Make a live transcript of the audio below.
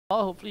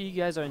Hopefully you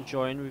guys are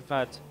enjoying. We've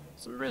had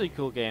some really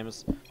cool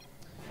games.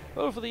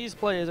 Both of these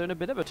players are in a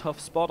bit of a tough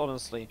spot,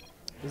 honestly.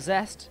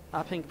 Zest,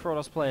 our pink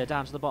Protoss player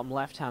down to the bottom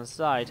left-hand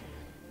side,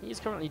 he's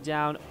currently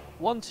down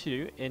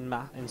 1-2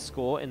 in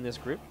score in this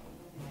group.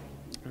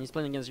 And he's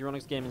playing against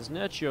Euronics Gaming's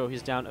Nerchio,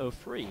 who's down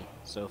 0-3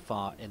 so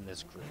far in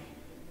this group.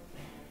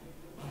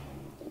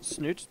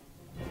 Snoot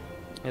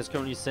is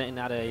currently sitting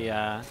at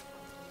a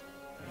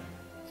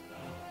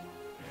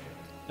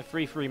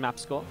 3-3 map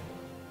score.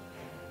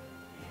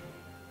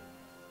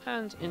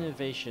 And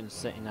Innovation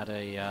sitting at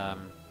a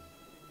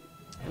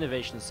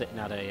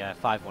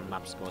 5-1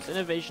 map score. So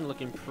Innovation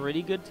looking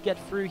pretty good to get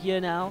through here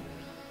now.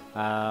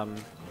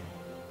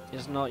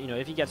 It's not,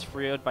 if he gets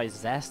freed by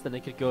Zest, then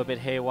it could go a bit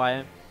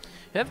haywire.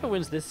 Whoever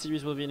wins this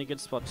series will be in a good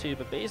spot too.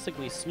 But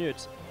basically,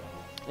 Snoot,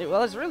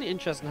 well, it's really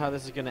interesting how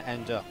this is going to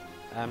end up.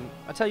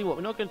 I tell you what,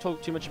 we're not going to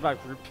talk too much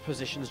about group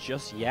positions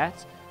just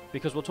yet,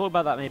 because we'll talk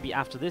about that maybe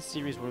after this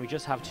series when we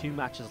just have 2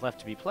 matches left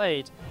to be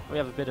played. We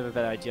have a bit of a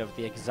better idea of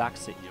the exact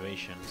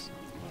situations.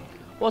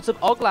 What's up,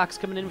 Oglax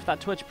coming in with that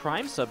Twitch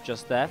Prime sub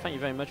just there. Thank you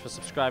very much for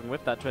subscribing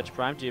with that Twitch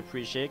Prime. Do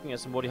appreciate it. Can get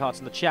some Wardy hearts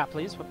in the chat,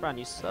 please, for a brand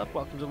new sub.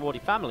 Welcome to the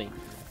Wardy family.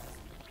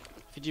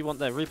 If you do want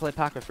the replay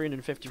pack of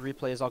 350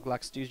 replays,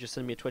 Oglax, do just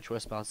send me a Twitch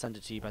whisper. I'll send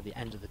it to you by the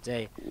end of the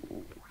day.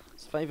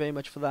 So thank you very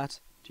much for that.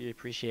 Do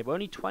appreciate it. We're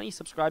only 20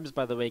 subscribers,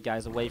 by the way,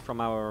 guys, away from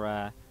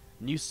our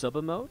new sub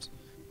emote.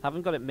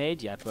 Haven't got it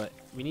made yet, but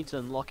we need to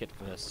unlock it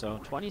first.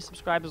 So 20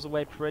 subscribers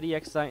away, pretty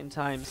exciting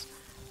times.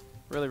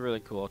 Really,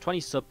 really cool.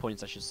 20 sub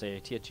points, I should say.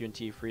 Tier 2 and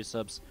Tier 3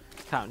 subs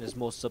counting as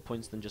more sub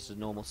points than just a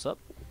normal sub.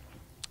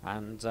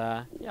 And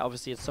yeah,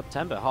 obviously it's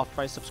September,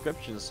 half-price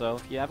subscriptions. So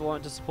if you ever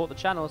wanted to support the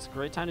channel, it's a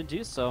great time to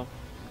do so.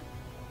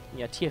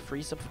 Yeah, Tier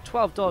 3 sub for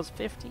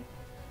 $12.50.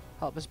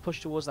 Help us push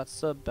towards that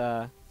sub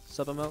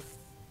emote.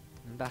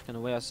 And back and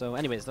away. So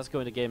anyways, let's go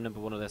into game number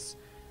 1 of this.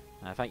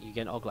 Thank you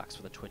again, Oglax,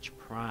 for the Twitch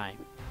Prime.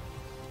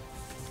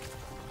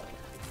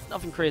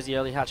 Nothing crazy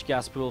early hatch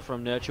gas pool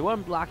from Nerchio.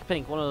 One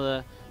Blackpink, one of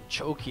the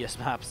chokiest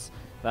maps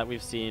that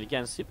we've seen.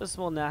 Again, super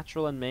small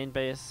natural and main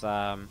base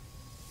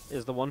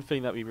is the one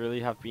thing that we really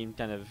have been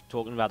kind of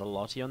talking about a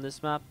lot here on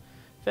this map.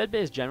 Third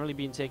base generally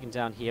being taken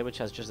down here, which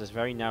has just this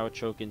very narrow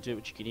choke into it,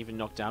 which you can even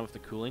knock down with the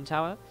cooling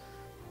tower.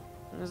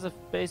 And there's a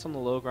base on the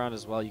low ground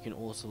as well you can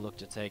also look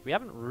to take. We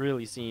haven't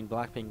really seen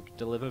Blackpink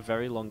deliver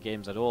very long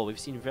games at all. We've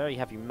seen very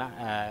heavy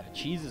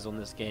cheeses on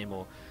this game,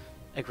 or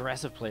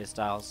aggressive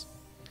playstyles.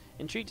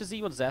 Intrigued to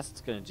see what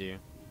Zest's going to do.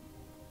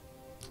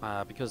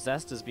 Because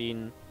Zest has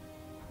been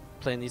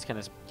playing these kind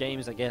of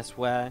games, I guess,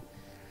 where...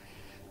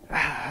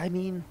 I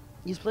mean,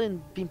 he's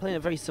been playing a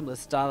very similar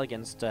style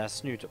against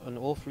Snoot on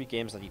all 3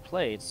 games that he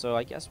played, so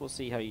I guess we'll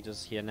see how he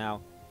does here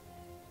now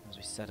as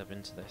we set up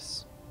into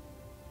this.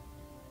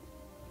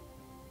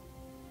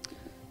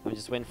 I'm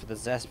just waiting for the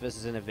Zest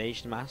versus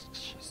Innovation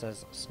match,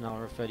 says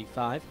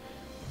Snarrow35.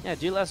 Yeah,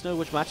 do let us know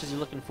which matches you're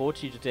looking forward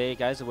to today,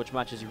 guys, or which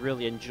matches you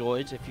really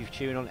enjoyed. If you've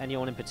tuned on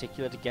anyone in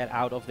particular to get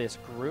out of this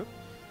group,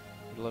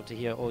 I'd love to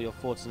hear all your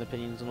thoughts and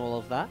opinions on all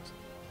of that.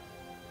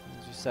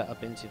 As we set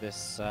up into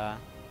this,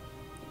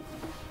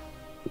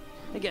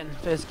 again,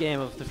 first game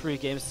of the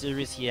 3-game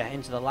series here,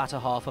 into the latter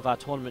half of our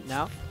tournament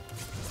now.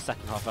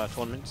 Second half of our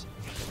tournament,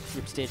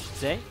 group stage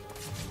today.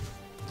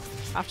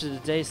 After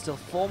today, still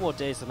 4 more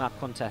days of map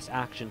contest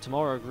action.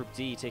 Tomorrow, Group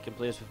D taking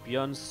place with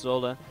Bjorn,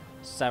 Solar,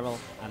 Cyril,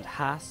 and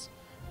Haas.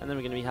 And then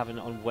we're going to be having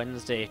on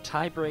Wednesday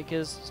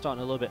tiebreakers,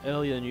 starting a little bit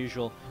earlier than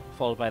usual,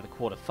 followed by the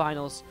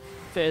quarterfinals.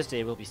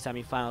 Thursday will be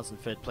semi-finals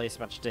and 3rd place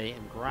match day,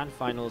 and grand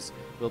finals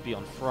will be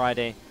on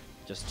Friday.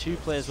 Just 2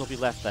 players will be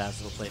left there,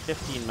 so we'll play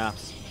 15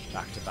 maps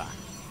back to back.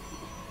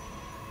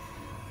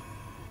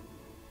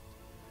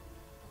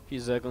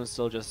 PvZ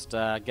still just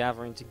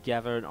gathering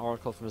together. An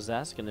Oracle from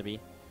Zest going to be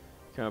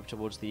coming up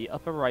towards the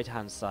upper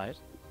right-hand side.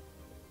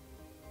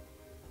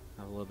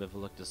 Have a little bit of a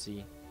look to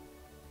see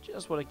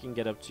just what I can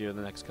get up to in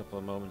the next couple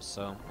of moments.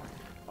 So,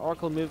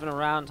 Oracle moving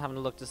around, having a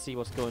look to see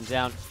what's going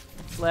down.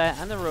 Flare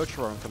and the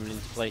Rotron coming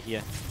into play here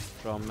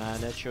from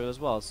Nerchio as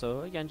well.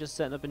 So again, just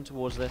setting up in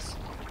towards this.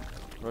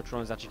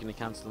 Rotron is actually going to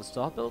cancel and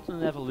start building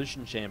an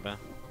evolution chamber.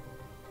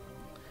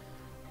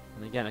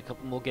 And again, a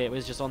couple more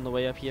gateways just on the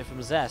way up here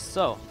from Zest.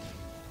 So,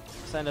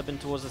 setting up in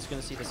towards this,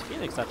 going to see this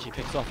Phoenix actually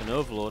picks off an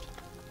Overlord.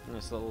 And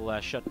this little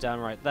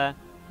shutdown right there.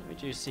 And we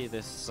do see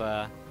this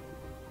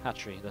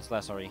hatchery, this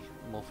lair, sorry,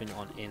 morphing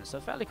on in. So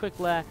fairly quick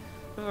lair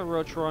with a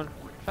Rotron.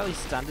 Fairly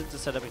standard to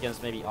set up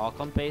against maybe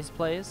Archon-based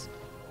players.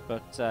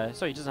 But,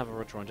 sorry, he doesn't have a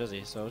Rotron, does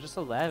he? So just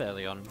a lair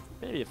early on.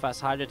 Maybe a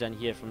fast Hydroden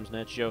here from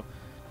Nerchio.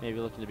 Maybe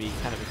looking to be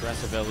kind of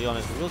aggressive early on.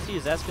 As we'll see,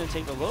 Zest going to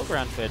take the low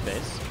ground 3rd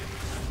base.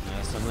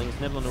 Some Lings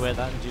nibbling away at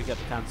that and do get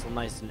the cancel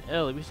nice and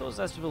early. We saw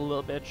Zest with a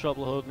little bit of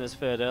trouble holding his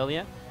 3rd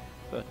earlier.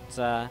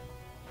 But,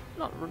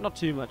 not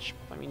too much.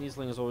 I mean, these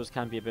Lings always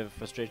can be a bit of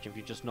frustration if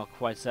you're just not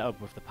quite set up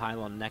with the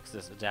pylon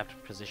Nexus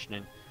adaptive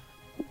positioning.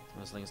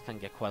 Those Lings can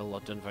get quite a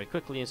lot done very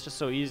quickly. It's just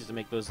so easy to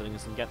make those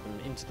Lings and get them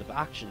into the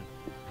action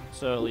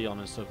so early on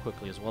and so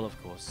quickly as well,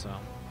 of course. So,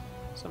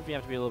 something you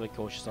have to be a little bit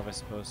cautious of, I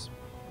suppose.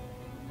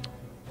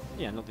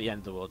 Yeah, not the end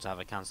of the world to have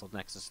a cancelled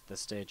Nexus at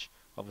this stage.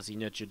 Obviously,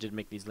 Nerchio did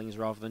make these lings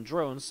rather than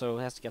drones, so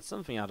he has to get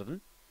something out of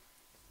them.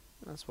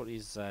 And that's what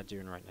he's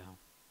doing right now.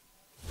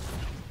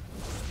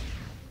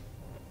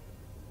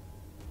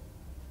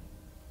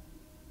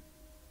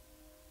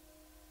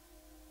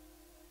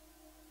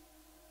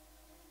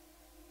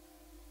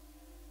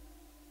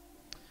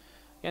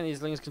 Again,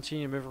 these lings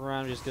continue to move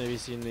around. We're just going to be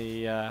seeing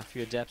the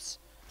few adepts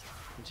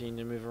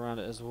continue to move around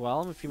it as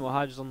well. A few more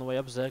Hydras on the way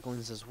up,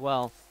 Zerglings as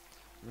well.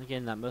 And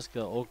again, that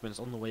muscular augment's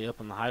on the way up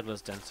on the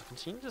Hydra's den, so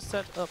continue to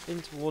set up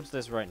in towards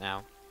this right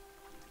now.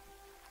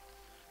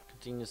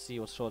 Continue to see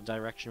what sort of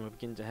direction we're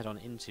beginning to head on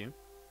into.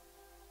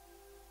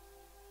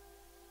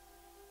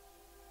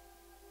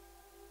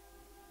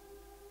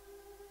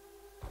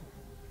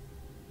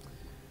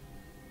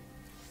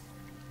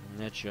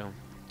 Nerchio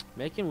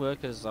making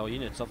workers or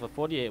units off of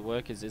 48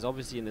 workers is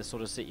obviously in this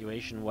sort of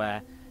situation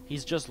where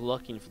he's just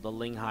looking for the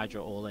Ling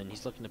Hydra all in.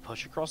 He's looking to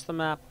push across the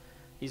map.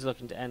 He's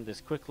looking to end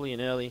this quickly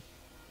and early,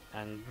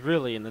 and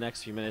really in the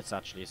next few minutes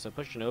actually. So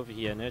pushing over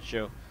here,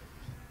 Nerchio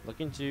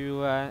looking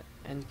to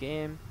end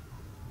game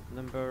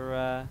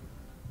number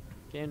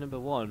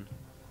 1.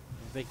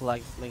 Big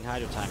Ling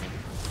Hydra timing.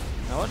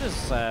 Now what does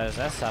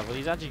Zest have? Well,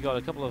 he's actually got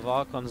a couple of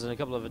Archons and a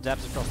couple of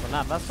Adepts across the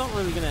map. That's not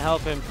really going to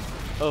help him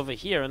over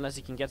here unless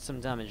he can get some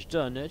damage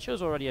done.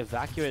 Nerchio's already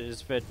evacuated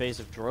his third base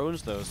of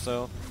drones though,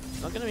 so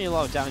not going to be a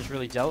lot of damage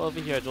really dealt over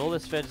here at all.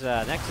 This third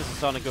Nexus is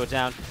starting to go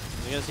down.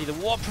 You're going to see the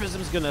Warp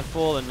Prism's going to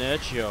fall on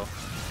Nerchio.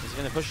 He's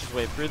going to push his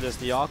way through this.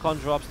 The Archon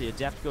drops, the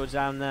Adept goes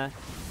down there. And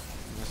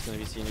that's going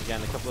to be seen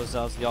again. A couple of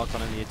Zealots, the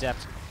Archon and the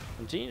Adept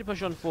continue to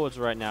push on forwards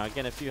right now.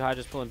 Again, a few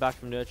Hydras pulling back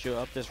from Nerchio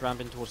up this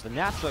ramp in towards the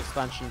natural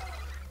expansion.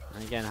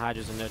 And again,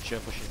 Hydras and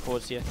Nerchio pushing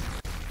forwards here.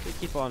 They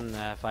keep on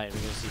fighting.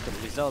 We're going to see a couple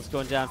of these Zealots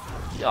going down.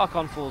 The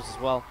Archon falls as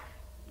well.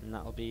 And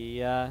that'll be,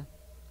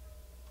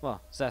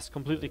 well, Zest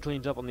completely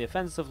cleaned up on the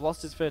offensive,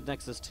 lost his third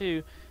Nexus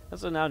too. And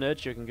so now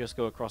Nerchio can just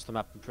go across the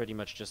map and pretty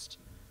much just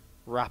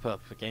wrap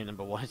up for game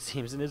number 1, it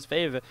seems, in his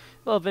favor. A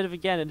little bit of,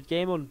 again, a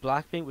game on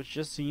Blackpink, which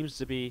just seems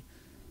to be...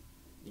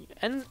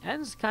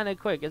 ends kind of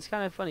quick. It's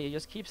kind of funny. It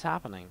just keeps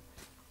happening.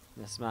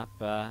 This map,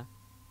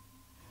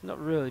 not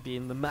really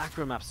being the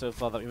macro map so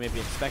far that we maybe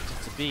expected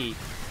to be.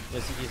 We're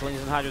going to see these Lings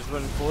and Hydras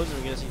running forwards, and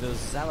we're going to see those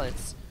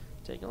Zealots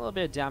taking a little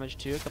bit of damage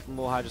too. A couple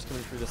more Hydras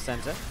coming through the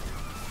center.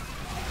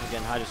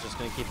 Again, Hydra's just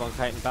going to keep on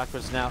kiting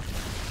backwards now.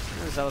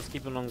 And the Zealots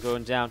keeping on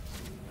going down.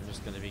 We're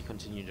just going to be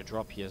continuing to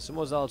drop here. Some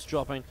more Zealots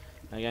dropping.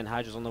 And again,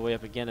 Hydra's on the way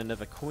up again.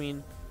 Another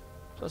Queen.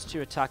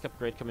 +2 attack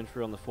upgrade coming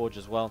through on the Forge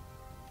as well.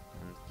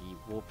 And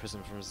the War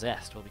Prism from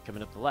Zest will be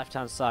coming up the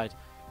left-hand side.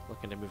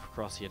 Looking to move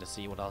across here to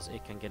see what else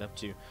it can get up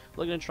to.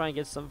 Looking to try and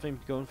get something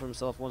going for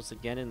himself once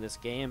again in this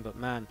game. But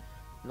man,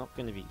 not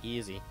going to be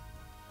easy.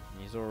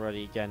 He's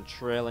already, again,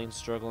 trailing,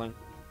 struggling.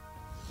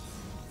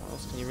 What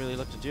else can you really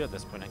look to do at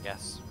this point, I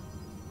guess?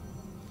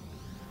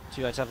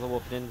 2 High Templar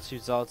warping in, 2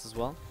 Zealots as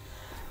well.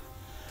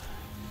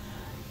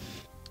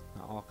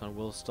 Now Archon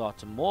will start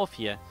to morph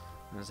here.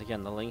 And there's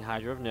again the Ling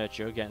Hydra of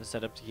Nerchio getting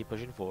set up to keep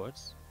pushing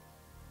forwards.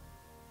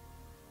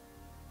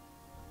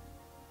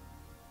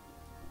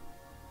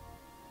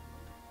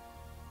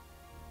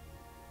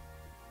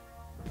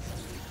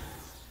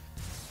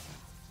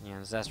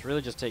 Yeah, Zest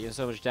really just taking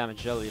so much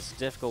damage early. It's a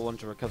difficult one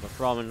to recover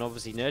from, and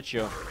obviously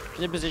Nerchio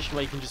in a position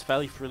where he can just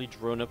fairly freely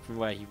drone up from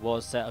where he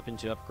was, set up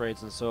into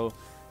upgrades and so,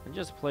 and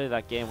just play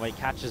that game where he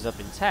catches up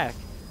in tech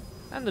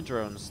and the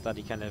drones that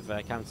he kind of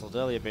cancelled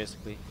earlier,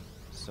 basically.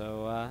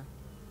 So,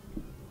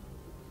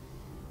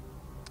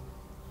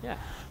 yeah.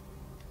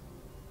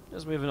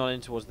 Just moving on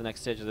in towards the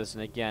next stage of this,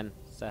 and again,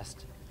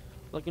 Zest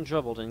looking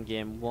troubled in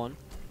game 1.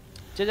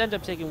 Did end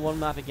up taking 1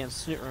 map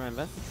against Snoot,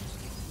 remember?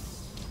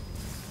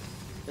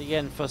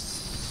 Again, for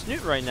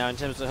Snoot right now, in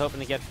terms of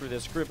hoping to get through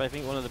this group, I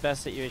think one of the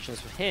best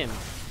situations for him.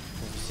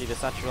 You see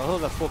this actually, I'll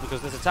hold that full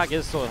because this attack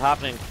is sort of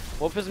happening.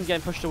 Warp Prism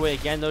getting pushed away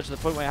again, though, to the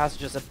point where he has to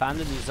just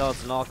abandon these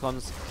Zealots and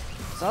Archons.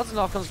 Zealots and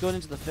Archons going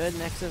into the third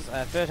Nexus,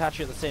 third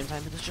hatchery at the same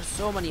time, but there's just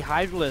so many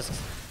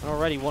Hydralisks. And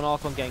already one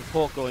Archon getting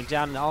caught going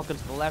down, and the Archon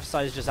to the left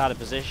side is just out of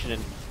position,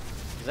 and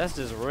Zest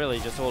is really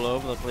just all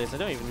over the place. I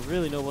don't even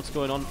really know what's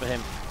going on for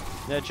him.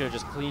 Nerchio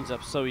just cleans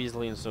up so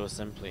easily and so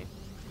simply.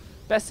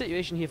 Best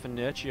situation here for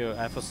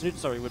Nerchio, for Snoot,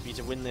 sorry, would be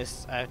to win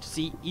this, to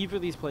see either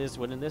of these players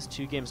winning this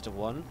 2 games to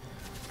 1.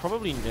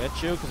 Probably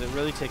Nerchio, because it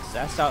really takes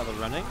Zest out of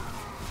the running.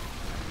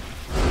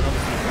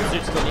 Obviously,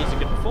 Snoot still needs a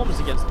good performance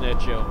against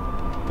Nerchio,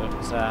 but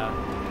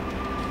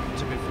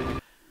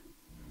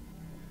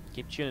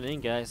keep tuning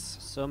in, guys.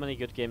 So many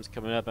good games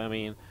coming up. I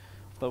mean,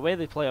 the way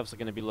the playoffs are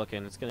going to be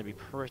looking, it's going to be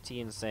pretty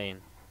insane.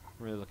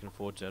 I'm really looking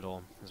forward to it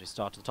all. As we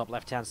start to the top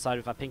left-hand side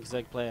with our Pink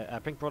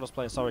Protoss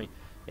player, sorry,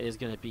 it is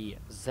going to be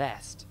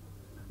Zest.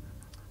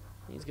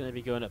 He's going to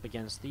be going up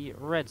against the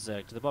Red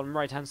Zerg. To the bottom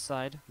right-hand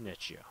side,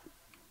 Nerchio.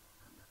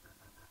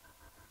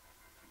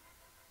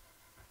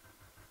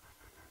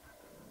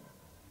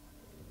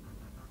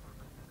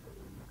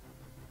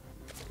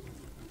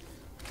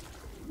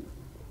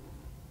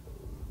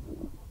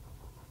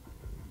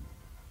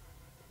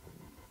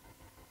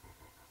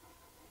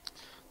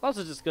 Lots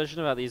of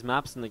discussion about these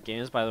maps in the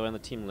games, by the way, on the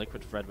Team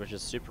Liquid thread, which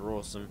is super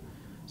awesome.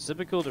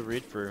 Super cool to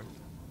read through.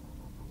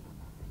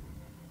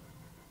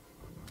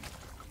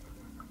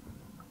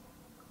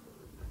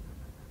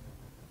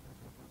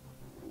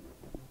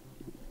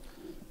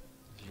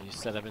 You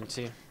set up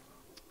into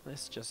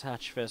this just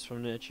hatch first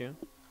from Nerchio.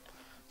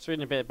 Just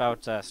reading a bit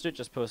about Snoot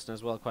just posting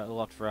as well, quite a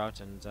lot throughout,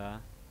 and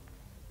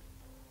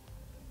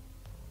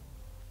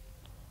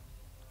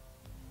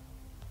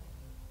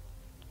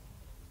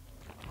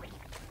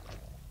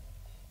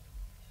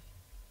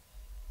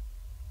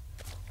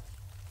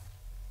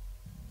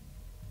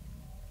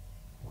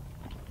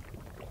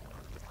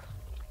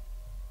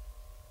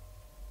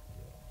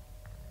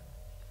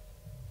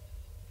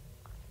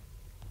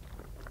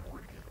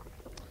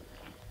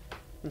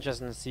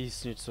interesting to see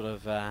Snoot sort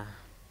of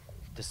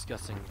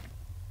discussing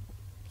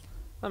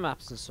the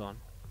maps and so on.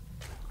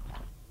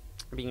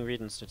 Being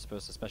reading Snoot's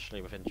posts especially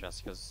with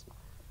interest, because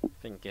I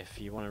think if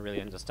you want to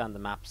really understand the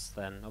maps,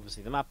 then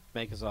obviously the map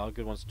makers are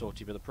good ones to talk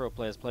to, but the pro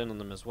players playing on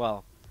them as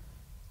well,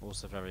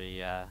 also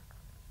very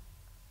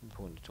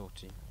important to talk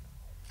to.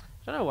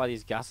 I don't know why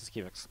these gases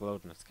keep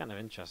exploding. It's kind of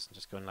interesting,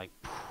 just going like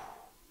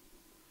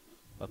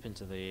up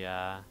into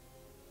the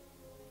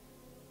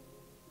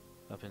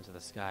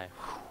sky.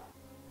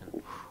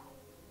 And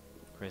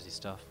crazy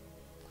stuff.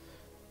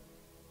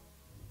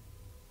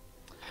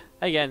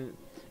 Again,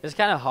 it's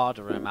kind of hard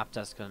to run a map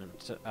test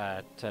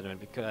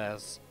tournament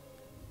because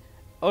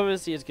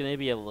obviously it's going to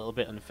be a little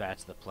bit unfair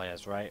to the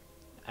players, right?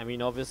 I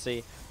mean,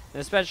 obviously,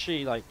 and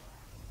especially like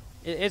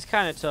it's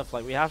kind of tough.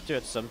 Like we have to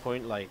at some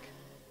point like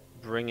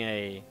bring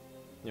a,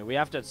 we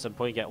have to at some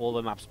point get all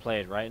the maps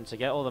played, right? And to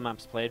get all the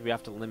maps played, we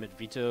have to limit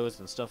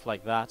vetoes and stuff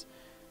like that.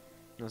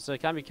 And so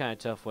it can be kind of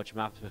tough which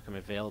maps become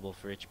available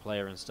for each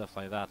player and stuff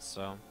like that,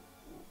 so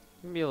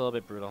it can be a little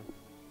bit brutal.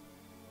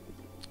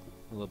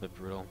 A little bit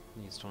brutal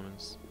in these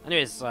tournaments.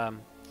 Anyways,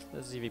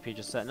 there's EVP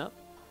just setting up.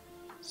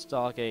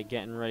 Stargate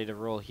getting ready to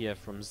roll here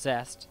from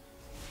Zest.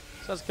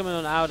 So that's coming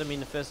on out. I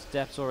mean, the first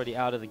adept's already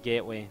out of the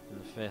gateway,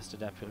 and the first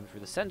adept coming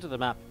through the center of the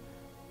map,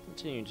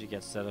 continuing to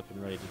get set up and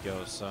ready to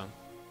go. So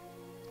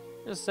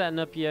just setting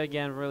up here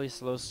again, really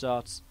slow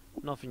starts,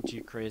 nothing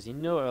too crazy,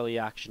 no early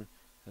action.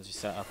 As we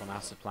set up on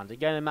Acid Plant.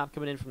 Again, a map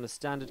coming in from the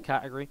standard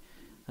category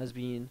has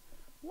been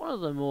one of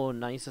the more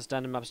nicer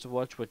standard maps to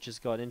watch, which has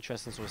got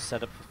interesting sort of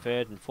setup for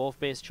third and fourth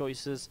base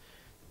choices.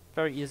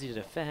 Very easy to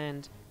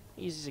defend,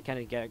 easy to kind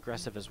of get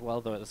aggressive as well,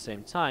 though at the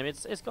same time.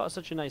 It's got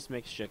such a nice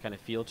mixture kind of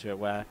feel to it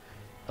where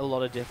a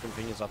lot of different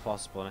things are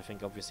possible, and I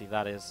think obviously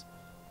that is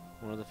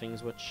one of the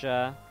things which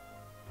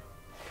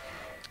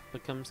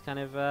becomes kind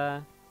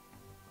of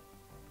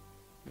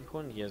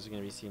important here, as we're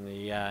going to be seeing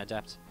the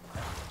Adept.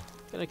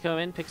 Gonna come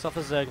in, picks off a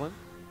Zerglin. I'm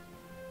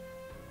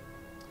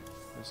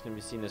just gonna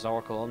be seeing this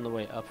Oracle on the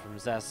way up from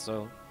Zest,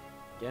 so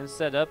getting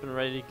set up and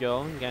ready to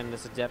go. Again,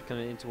 this Adept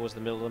coming in towards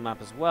the middle of the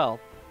map as well.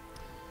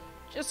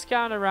 Just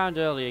scouting around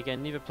early.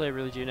 Again, neither player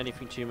really doing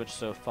anything too much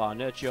so far.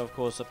 Nerchio, of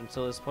course, up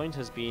until this point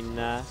has been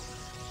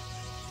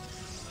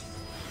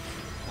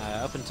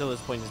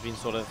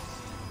sort of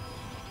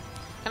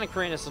kind of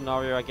creating a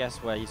scenario, I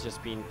guess, where he's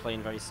just been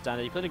playing very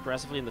standard. He played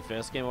aggressively in the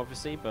first game,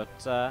 obviously, but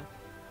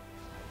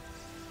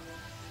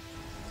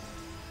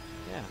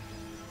yeah.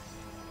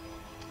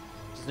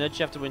 Does Nerchio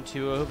have to win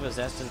 2 over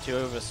Zest and 2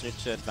 over Snoot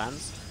to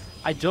advance?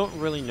 I don't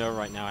really know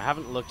right now. I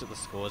haven't looked at the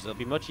scores. It'll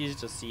be much easier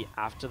to see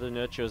after the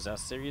Nerchio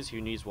Zest series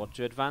who needs what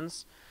to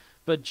advance.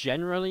 But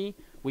generally,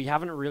 we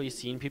haven't really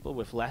seen people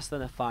with less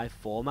than a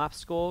 5-4 map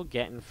score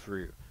getting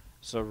through.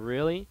 So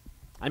really,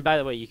 and by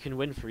the way, you can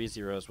win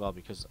 3-0 as well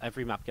because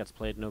every map gets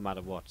played no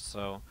matter what.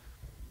 So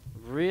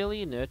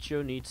really,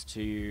 Nerchio needs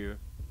to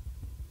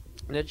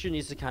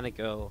kind of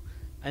go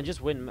and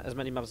just win as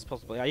many maps as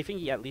possible. I think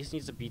he at least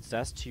needs to beat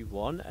Zest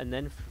 2-1 and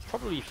then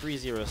probably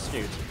 3-0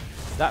 Snoot.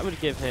 That would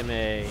give him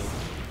a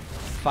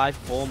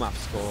 5-4 map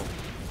score.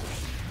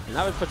 And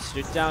that would put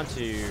Snoot down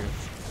to...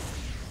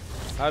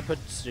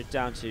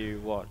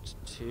 what?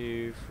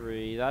 2,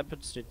 3... That would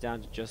put Snoot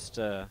down to just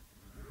a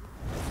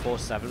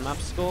 4-7 map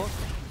score.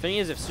 The thing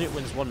is, if Snoot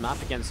wins one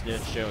map against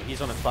Nerchio,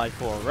 he's on a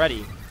 5-4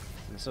 already.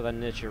 And so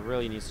then Nerchio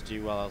really needs to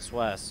do well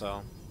elsewhere,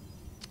 so...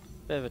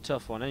 Bit of a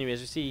tough one. Anyways,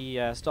 we see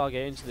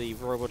Stargate into the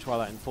Robo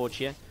Twilight and Forge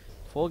here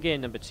for game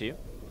number 2.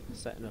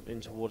 Setting up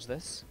in towards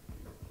this.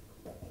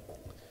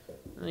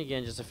 And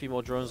again, just a few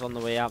more drones on the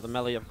way out. The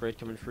melee upgrade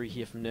coming through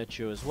here from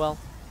Nerchio as well.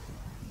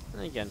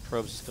 And again,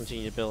 probes just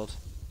continue to build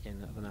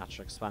in the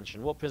natural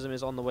expansion. Warp Prism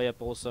is on the way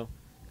up also.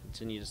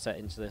 Continue to set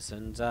into this.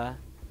 And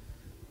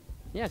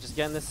yeah, just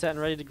getting this set and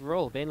ready to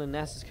roll. Baneland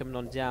Nest is coming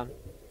on down.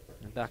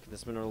 And back at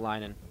this mineral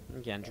line. And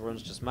again,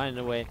 drones just mining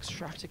away.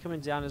 Extractor coming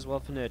down as well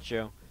for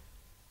Nerchio.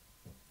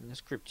 And this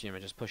Crypt Tumor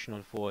just pushing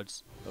on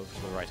forwards over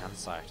to the right hand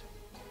side.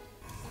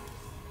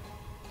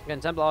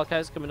 Again, Temple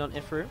Archives coming on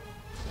Ifru.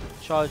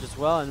 Charge as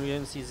well, and we're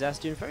going to see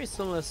Zest doing very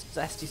similar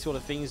Zesty sort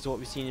of things to what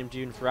we've seen him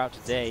doing throughout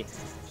today.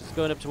 Just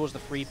going up towards the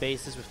 3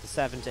 bases with the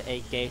 7 to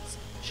 8 gates,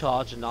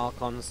 Charge and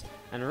Archons,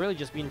 and really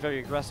just being very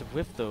aggressive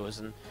with those.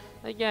 And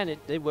again,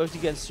 it worked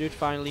against Snoot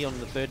finally on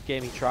the 3rd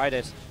game he tried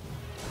it.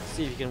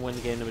 See if you can win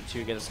the game number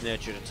 2 against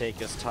Nerchio to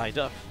take us tied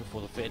up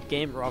before the third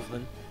game, rather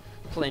than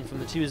playing from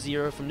the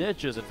 2-0 from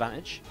Nerchio's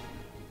advantage.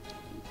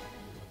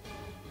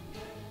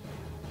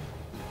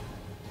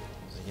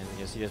 So again, you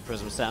can see this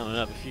Prism settling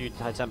up. A few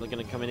High Templar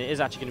going to come in. It is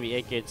actually going to be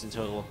 8 gates in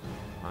total.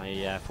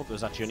 I thought there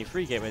was actually only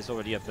 3 gateways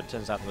already up, but it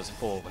turns out there was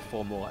 4, with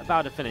 4 more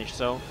about to finish.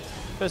 So,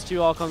 first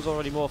 2 Archons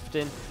already morphed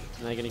in, and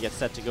they're going to get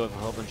set to go with a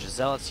whole bunch of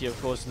Zealots here,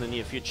 of course, in the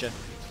near future.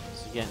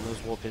 So getting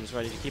those war pins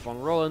ready to keep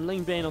on rolling.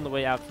 Lingbane on the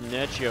way out from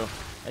Nerchio.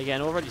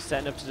 Again, already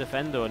setting up to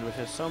defend though, and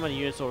with so many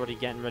units already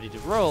getting ready to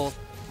roll,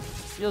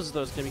 feels as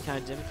though it's going to be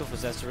kind of difficult for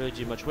Zest to really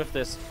do much with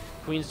this.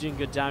 Queen's doing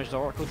good damage. The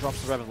Oracle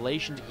drops the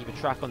Revelation to keep a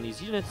track on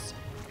these units.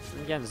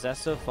 And again,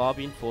 Zest so far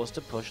being forced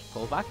to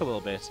pull back a little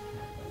bit.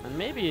 And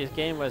maybe a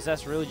game where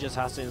Zest really just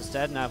has to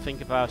instead now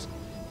think about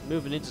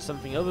moving into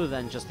something other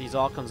than just these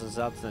Archons and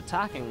Zealots and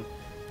attacking,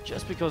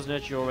 just because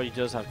Nerchio already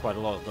does have quite a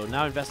lot. Though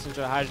now investing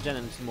into a Hydrogen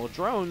and some more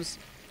drones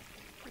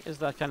is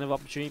that kind of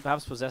opportunity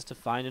perhaps for Zest to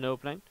find an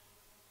opening.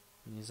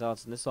 And these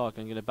Zealots in this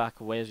Archon are going to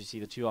back away as we see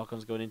the 2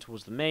 Archons going in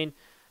towards the main.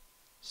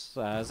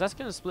 So, Zest's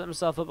going to split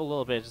himself up a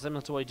little bit,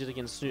 similar to what he did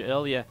against Snoot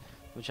earlier,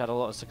 which had a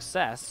lot of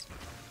success.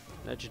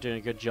 Nerchio doing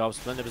a good job,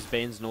 splitting up his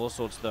Banes and all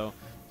sorts though.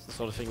 It's the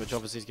sort of thing which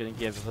obviously is going to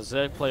give a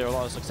Zerg player a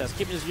lot of success,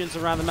 keeping his units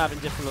around the map in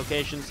different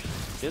locations.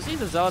 You'll see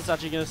the Zealots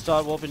actually going to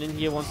start warping in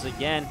here once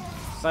again.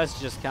 Decides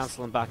to just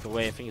cancel and back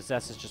away. I think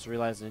Zest is just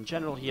realizing in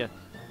general here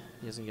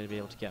he isn't going to be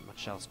able to get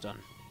much else done.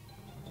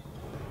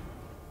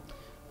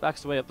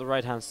 Backs away up the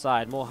right hand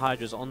side, more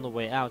Hydras on the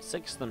way out,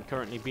 6 of them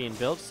currently being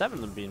built, 7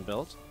 of them being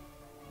built.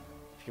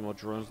 A few more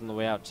drones on the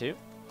way out too.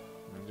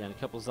 And again, a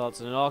couple of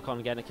Zealots and an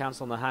Archon getting a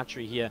cancel on the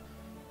hatchery here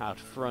out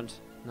front.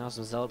 Now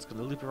some Zealots going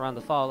to loop around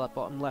the far left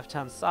bottom left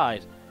hand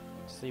side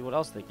to see what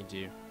else they can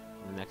do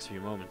in the next few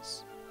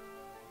moments.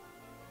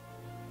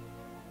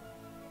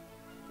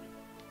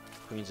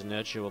 Queens and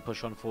Nerchio will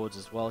push on forwards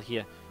as well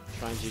here,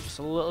 trying to do just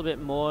a little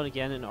bit more, and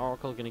again an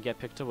Oracle going to get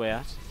picked away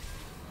at.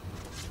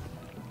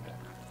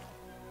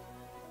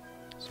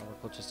 So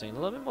Oracle just taking a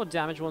little bit more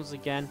damage once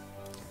again.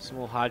 Some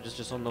more Hydras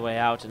just on the way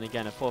out, and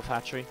again a 4th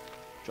hatchery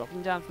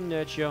dropping down from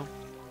Nerchio.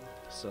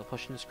 Still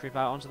pushing this creep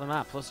out onto the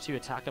map. +2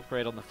 attack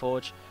upgrade on the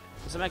Forge.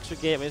 There's some extra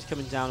gateways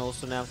coming down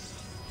also now.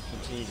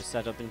 Continue to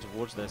set up in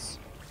towards this.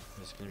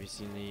 Just going to be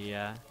seeing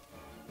the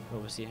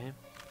overseer here.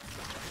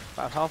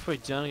 About halfway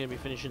done, going to be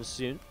finishing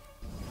soon.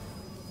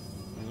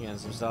 And again,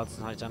 some Zealots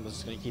and High Templars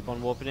just going to keep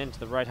on warping in to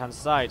the right hand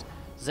side.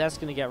 Zest's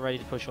going to get ready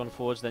to push on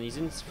forwards then. He's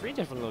in 3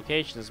 different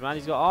locations, man.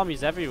 He's got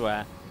armies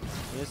everywhere.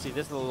 You see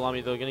this little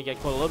army though, going to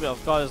get caught a little bit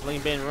off guard as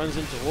Lingbane runs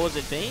in towards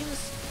it.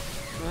 Banes?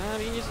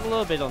 We can use a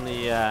little bit on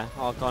the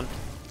Archon.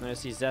 Now you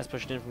see Zest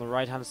pushing in from the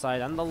right hand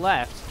side and the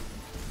left.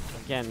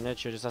 Again,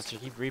 Nerchio just has to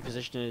keep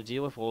repositioning to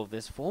deal with all of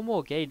this. 4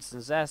 more gates,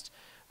 and Zest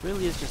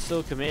really is just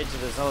so committed to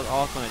the Zealot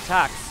Archon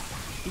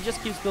attacks. He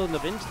just keeps building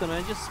up into them,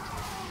 and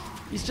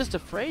he's just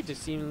afraid to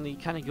seemingly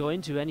kind of go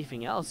into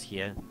anything else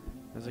here.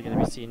 As we're going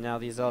to be seeing now,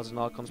 these Zealots and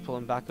Archons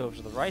pulling back over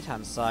to the right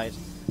hand side.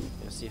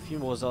 You'll see a few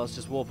more Zealots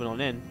just warping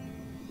on in.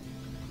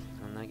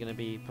 And they're going to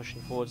be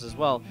pushing forwards as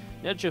well.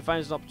 Nerchio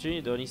finds an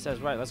opportunity though, and he says,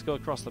 right, let's go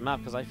across the map,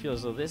 because I feel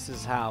as though this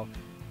is how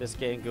this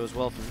game goes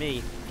well for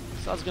me.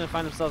 Zealots going to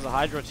find themselves a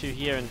Hydra or 2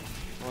 here, and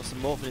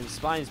some morphing in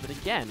spines, but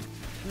again,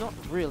 not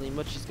really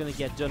much is going to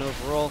get done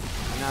overall.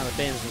 And now the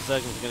Banes and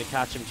Zerglings are going to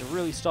catch him to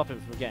really stop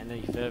him from getting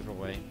any further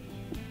away.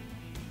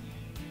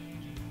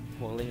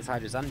 More Lings,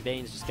 Hydras and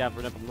Banes just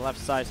gathering up on the left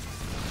side.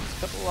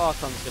 A couple of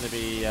Archons going to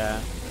be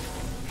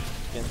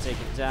getting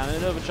taken down, and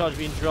an overcharge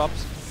being dropped.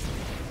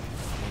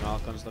 And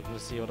Archon's looking to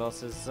see what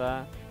else is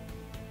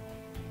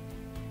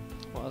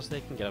what else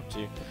they can get up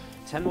to.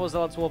 10 more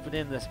Zealots warping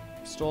in this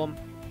Storm.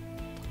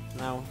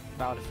 Now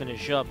about to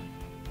finish up.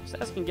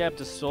 Zest can get up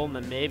to Storm,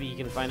 and maybe he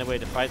can find a way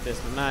to fight this.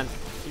 But man,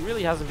 he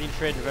really hasn't been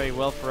trading very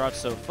well throughout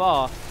so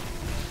far. The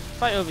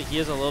fight over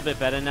here is a little bit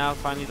better now.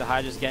 Finally the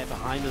Hydras get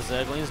behind the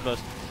Zerglings, but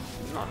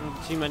not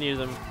too many of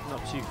them,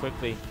 not too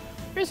quickly.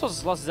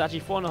 Resources loss is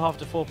actually 4.5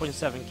 to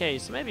 4.7k,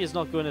 so maybe it's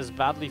not going as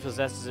badly for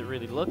Zest as it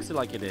really looks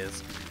like it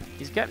is.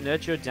 He's kept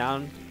Nerchio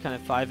down kind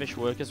of 5-ish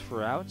workers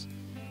throughout.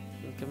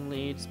 Income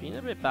leads, being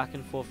a bit back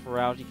and forth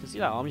throughout. You can see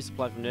that army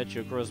supply from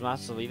Nerchio grows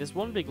massively. This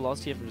one big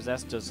loss here from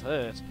Zest does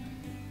hurt.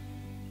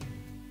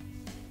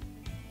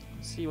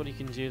 Let's see what he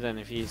can do then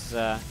if he's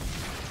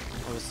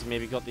obviously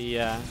maybe got the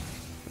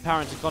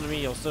apparent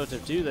economy or so to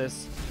do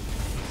this.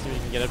 Let's see what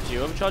he can get up to.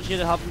 Overcharge here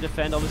to help him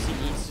defend. Obviously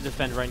he needs to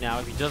defend right now.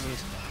 If he doesn't,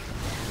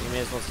 he may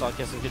as well start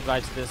getting goodbye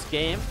to this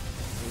game.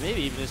 And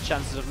maybe even his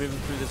chances of moving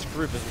through this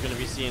group, as we're going to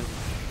be seeing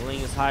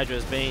Lings,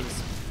 Hydras,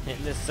 Banes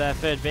hitting this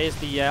third base.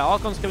 The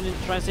Archon's coming in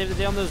to try and save the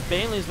day on those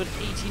Banelings, but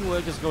 18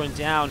 workers going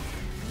down.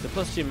 The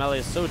 +2 melee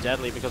is so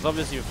deadly, because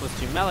obviously with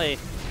 +2 melee,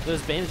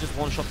 those Banes just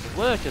one-shot the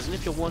workers, and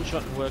if you're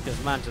one-shotting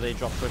workers, man, do they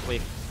drop quickly.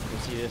 You can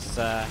see this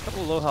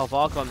couple of low-health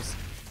Archons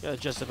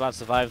just about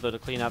survive, though, to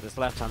clean out this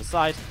left-hand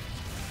side.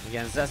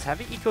 Again, Zest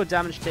heavy eco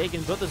damage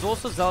taken, but there's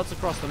also Zealots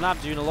across the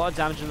map doing a lot of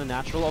damage in the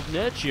natural of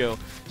Nerchio.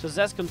 So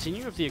Zest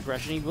continue with the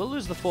aggression. He will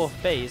lose the 4th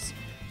base.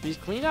 He's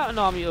cleaned out an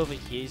army over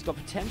here. He's got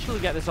potential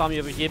to get this army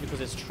over here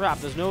because it's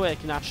trapped. There's nowhere it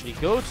can actually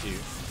go to.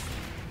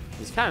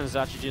 These cannons are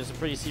actually doing some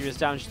pretty serious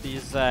damage to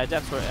these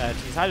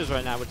these hydras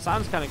right now, which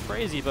sounds kind of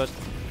crazy, but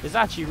it's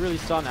actually really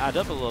starting to add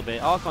up a little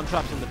bit. Archon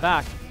trapped in the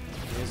back.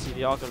 You can see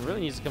the Archon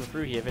really needs to come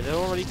through here. If it had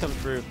already come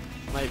through,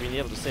 might have been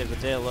able to save the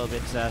day a little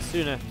bit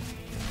sooner.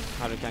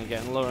 Hydra can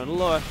getting lower and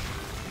lower.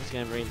 He's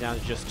going to bring it down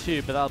to just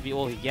 2, but that'll be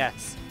all he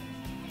gets.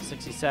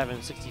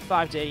 67,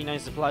 65 to 89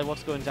 supply.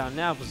 What's going down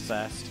now for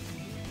Zest?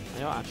 I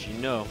don't actually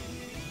know.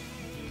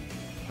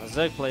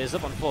 Zerg plays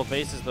up on 4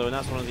 bases though, and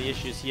that's one of the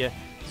issues here.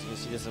 So you can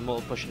see this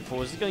Immortal pushing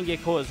forward. He's going to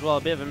get caught as well.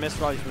 A bit of a miss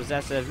rally from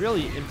Zest at a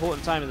really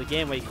important time in the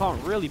game where he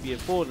can't really be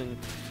affording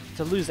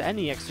to lose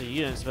any extra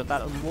units, but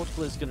that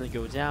Immortal is going to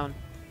go down.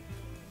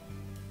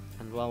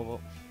 And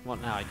well,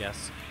 what now, I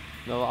guess?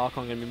 No,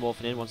 Archon going to be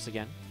morphing in once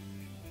again.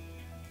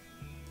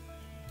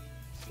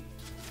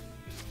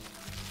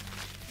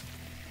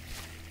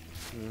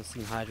 And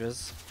some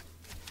Hydras.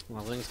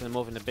 Well, Link's going to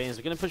morph into Banes.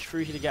 We're going to push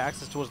through here to get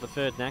access towards the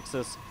 3rd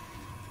Nexus.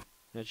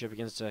 Nerchio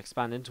begins to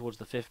expand in towards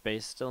the 5th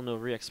base. Still no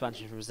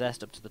re-expansion from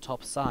Zest up to the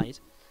top side.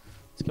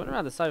 It's going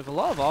around the side with a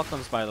lot of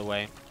Archons, by the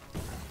way.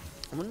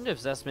 I wonder if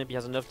Zest maybe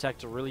has enough tech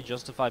to really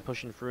justify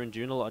pushing through and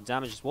doing a lot of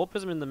damage. Just Warp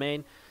Prism in the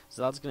main,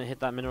 so that's going to hit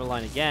that mineral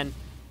line again.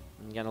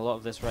 And getting a lot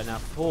of this right now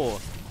for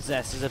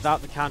Zest. Is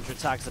about the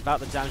counter-attacks, about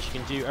the damage you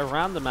can do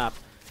around the map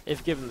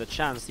if given the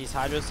chance. These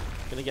Hydras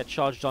are going to get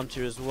charged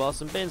onto as well.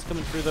 Some Banes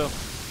coming through though.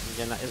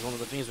 Again, that is one of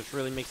the things which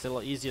really makes it a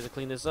lot easier to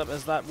clean this up,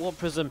 as that Warp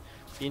Prism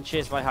being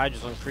chased by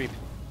Hydras on creep,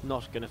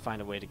 not going to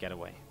find a way to get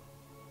away.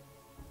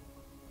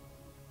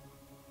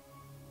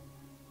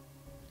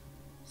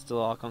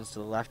 Still Archons to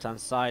the left-hand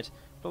side.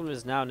 Problem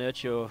is now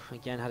Nerchio,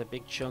 again, had a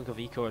big chunk of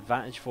eco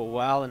advantage for a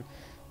while, and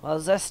while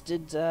Zest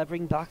did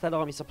bring back that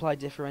army supply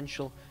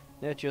differential,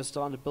 Nerchio's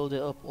starting to build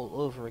it up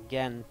all over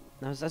again.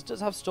 Now Zest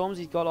does have Storms,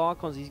 he's got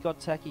Archons, he's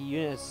got techie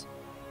units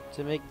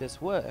to make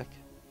this work.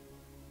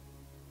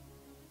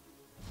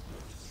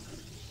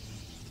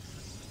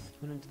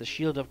 Went into the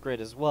shield upgrade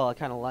as well. I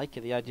kind of like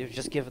it, the idea of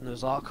just giving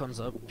those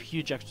Archons a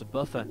huge extra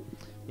buffer.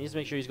 He needs to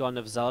make sure he's got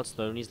enough Zealots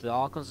though. He needs the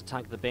Archons to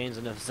tank the Banes,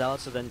 enough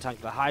Zealots to then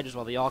tank the Hydras,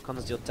 while the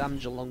Archons deal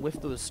damage along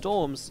with those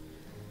Storms.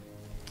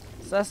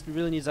 Zest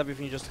really needs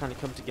everything to just kind of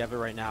come together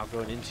right now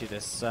going into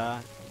this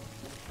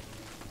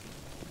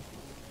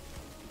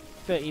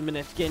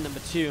 30-minute game number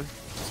 2.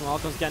 Some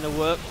Archons getting to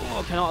work.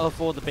 Oh, cannot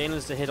afford the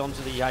Banelings to hit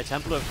onto the High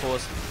Templar, of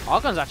course.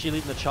 Archons actually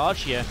leading the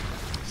charge here.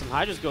 Some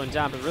Hydras going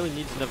down, but really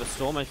needs another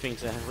Storm, I think,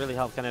 to really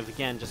help kind of,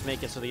 again, just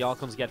make it so the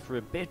Archons get through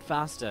a bit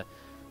faster.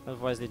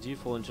 Otherwise, they do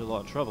fall into a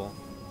lot of trouble.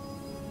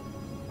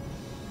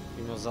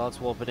 Female Zealots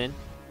warping in.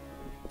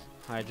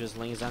 Hydras,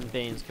 Lings, and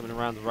Banes coming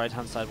around the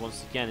right-hand side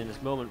once again. In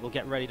this moment, we'll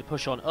get ready to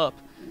push on up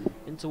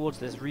in towards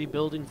this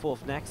rebuilding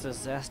 4th Nexus.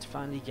 Zest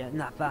finally getting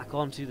that back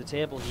onto the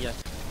table here.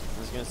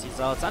 As you're going to see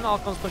Zealots and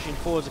Archons pushing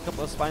forwards. A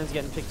couple of Spines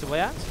getting picked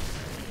away at.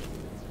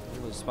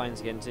 Those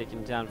Spines getting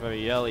taken down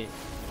very early. You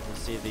can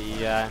see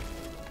the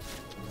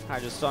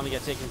Hydras starting to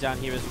get taken down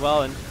here as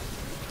well, and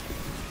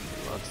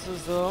looks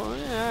as though,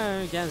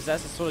 yeah, again,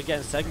 Zest is sort of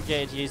getting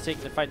segregated here. He's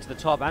taking the fight to the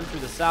top and through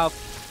the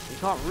south. He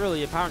can't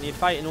really apparently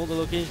fight in all the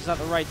locations at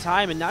the right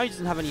time, and now he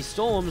doesn't have any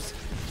Storms.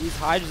 These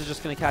Hydras are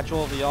just going to catch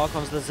all of the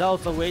Archons. The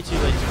Zealots are way too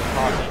late to the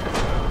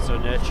party, so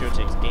Nerchio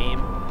takes game.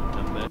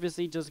 Number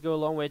obviously does go a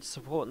long way to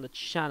supporting the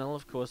channel.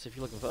 Of course, if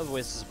you're looking for other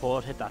ways to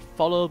support, hit that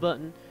follow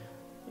button.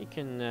 You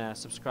can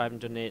subscribe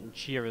and donate and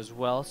cheer as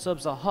well.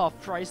 Subs are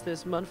half price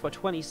this month. We're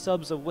 20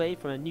 subs away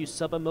from a new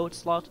sub emote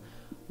slot.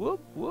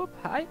 Whoop, whoop,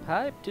 hype,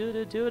 hype,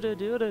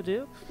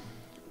 do-do-do-do-do-do-do.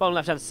 Bottom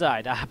left-hand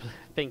side, I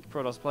think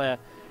Protoss player.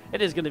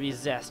 It is going to be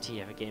Zest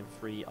here for game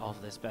 3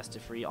 of this best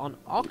of 3 on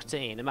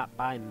Octane, a map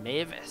by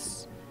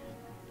Mavis.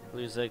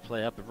 Blue Zerg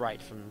play up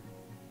right from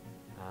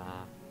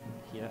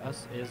here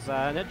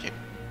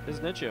is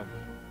Nerchio.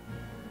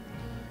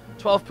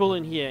 12 pull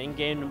in here in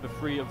game number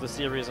 3 of the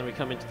series, and we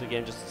come into the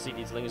game just to see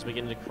these Lings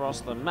beginning to cross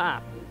the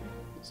map.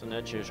 So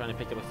Nerchio trying to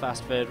pick up a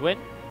fast 3rd win.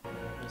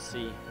 Let's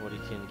see what he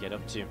can get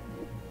up to.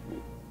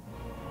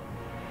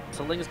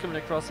 So Lings coming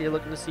across here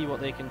looking to see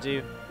what they can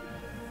do.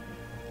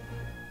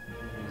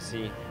 And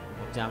see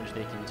what damage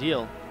they can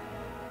deal.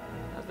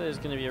 As there's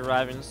going to be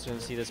arriving, so going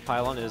to see this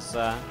pylon is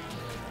going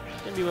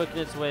to be working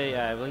its way,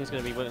 Ling's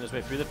going to be working its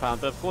way through the pylon,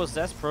 but of course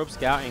Zest probe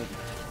scouting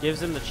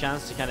gives him the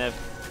chance to kind of,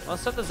 well,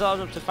 set the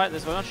Zealot up to fight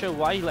this, but I'm not sure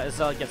why he let his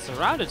Zealot get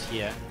surrounded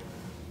here.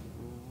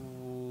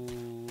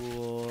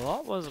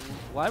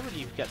 Why would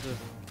you get the...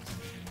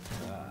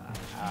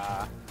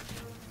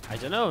 I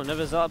don't know,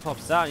 another Zealot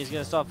pops out and he's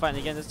going to start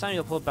fighting again. This time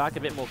he'll pull back a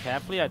bit more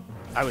carefully, I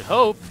would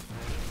hope.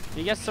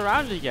 He gets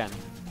surrounded again.